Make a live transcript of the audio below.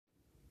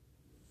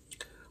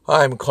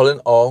Hi, I'm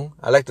Colin Ong.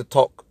 I like to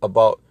talk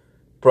about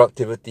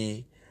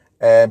productivity.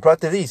 And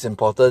productivity is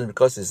important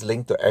because it's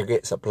linked to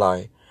aggregate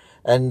supply.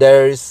 And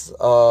there is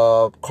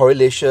a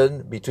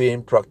correlation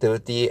between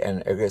productivity and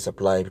aggregate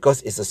supply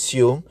because it's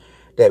assumed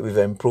that with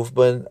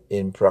improvement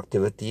in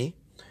productivity,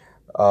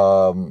 it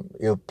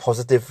will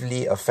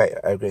positively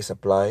affect aggregate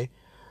supply.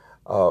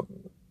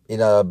 In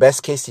a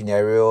best case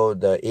scenario,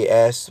 the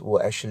AS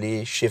will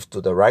actually shift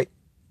to the right,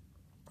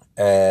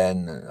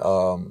 and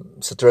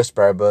ceteris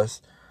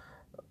paribus,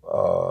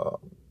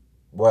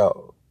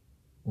 well,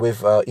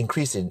 with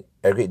increase in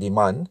aggregate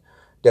demand,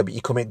 there'll be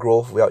economic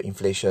growth without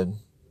inflation.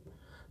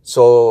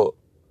 So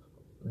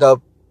the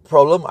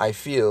problem I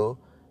feel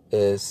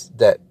is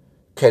that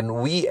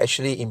can we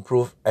actually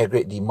improve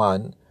aggregate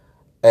demand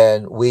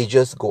and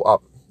wages go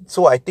up?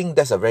 So I think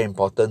that's a very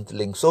important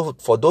link. So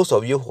for those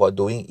of you who are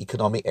doing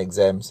economic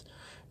exams,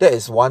 that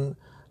is one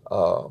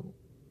uh,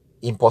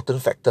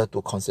 important factor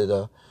to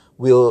consider.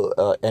 Will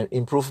an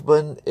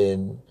improvement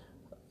in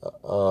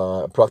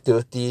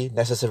productivity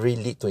necessarily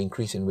lead to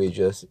increase in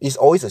wages? It's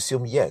always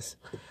assumed yes,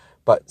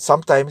 but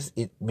sometimes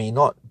it may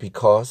not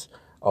because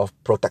of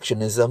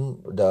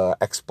protectionism. The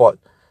export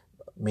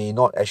may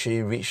not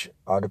actually reach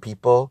other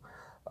people.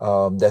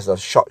 There's a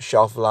short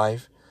shelf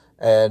life,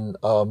 and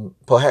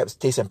perhaps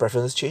taste and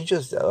preference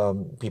changes.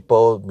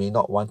 People may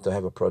not want to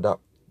have a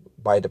product,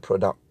 buy the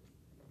product.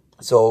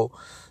 So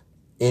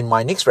in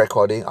my next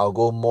recording, I'll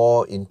go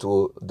more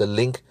into the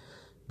link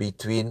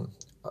between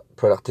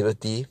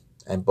productivity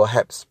and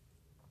perhaps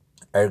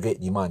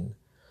aggregate demand.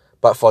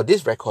 But for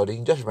this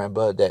recording, just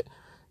remember that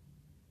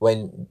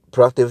when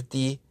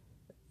productivity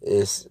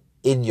is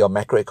in your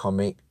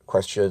macroeconomic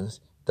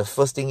questions, the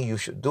first thing you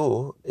should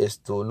do is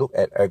to look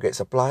at aggregate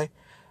supply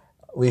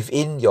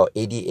within your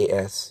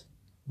ADAS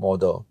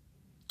model.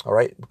 All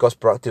right, because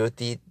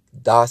productivity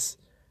does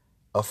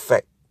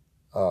affect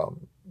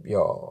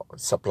your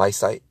supply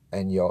side,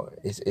 and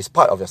is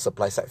part of your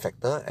supply side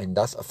factor and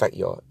does affect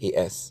your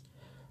AS.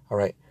 All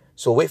right,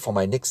 so wait for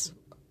my next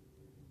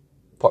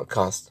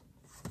podcast.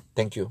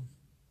 Thank you.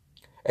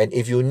 And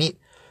if you need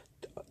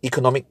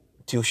economic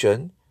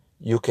tuition,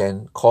 you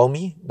can call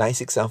me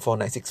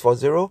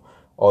 96749640,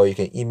 or you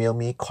can email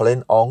me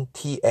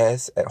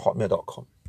colinongts@hotmail.com.